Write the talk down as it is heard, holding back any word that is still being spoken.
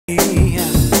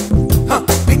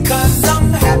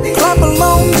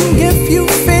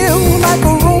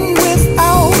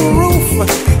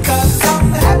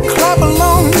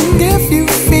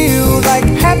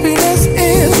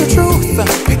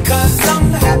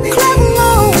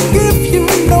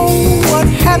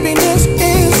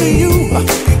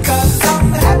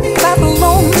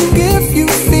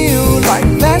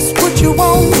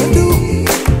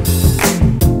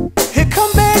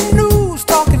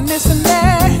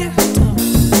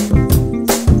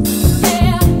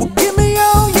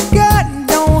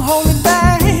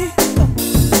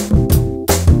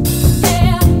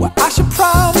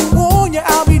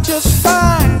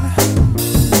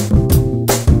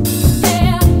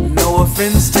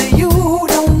happens to you,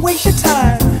 don't waste your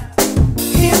time.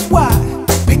 Here's why.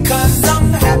 Because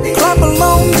I'm happy. Clap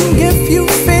along if you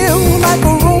feel like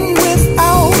a room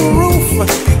without a roof.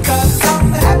 Because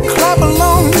I'm happy. Clap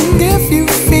along if you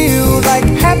feel like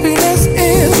happiness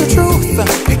is the truth.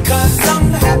 Because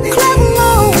I'm happy. Clap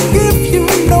along if you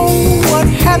know what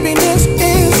happiness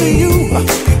is to you.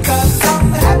 Because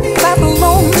I'm happy. Clap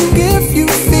along if you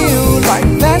feel like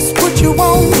that's what you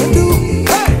want to do.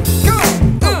 Hey, go!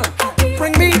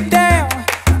 Bring me down,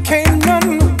 can't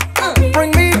none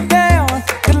bring me down.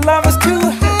 Your love is too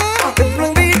high to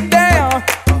bring me down.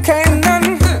 Can't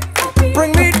none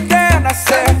bring me down. I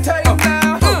said,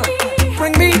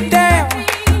 bring me down,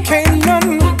 can't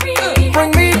none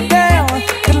bring me down.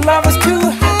 Your love is too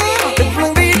high to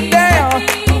bring me down.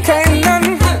 Can't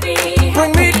none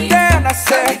bring me down. I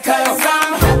said, because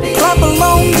I'm happy. Clap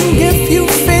along if you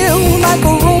feel like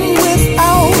a room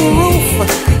without a roof.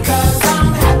 Because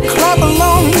I'm happy. Clap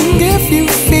along if you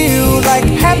feel like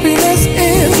happiness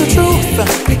is the truth.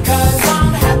 Because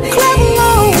I'm happy. Clap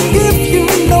along if you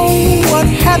know what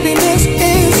happiness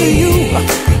is to you.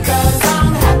 Because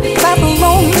I'm happy. Clap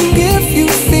along if you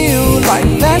feel like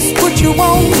that's what you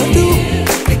want to do.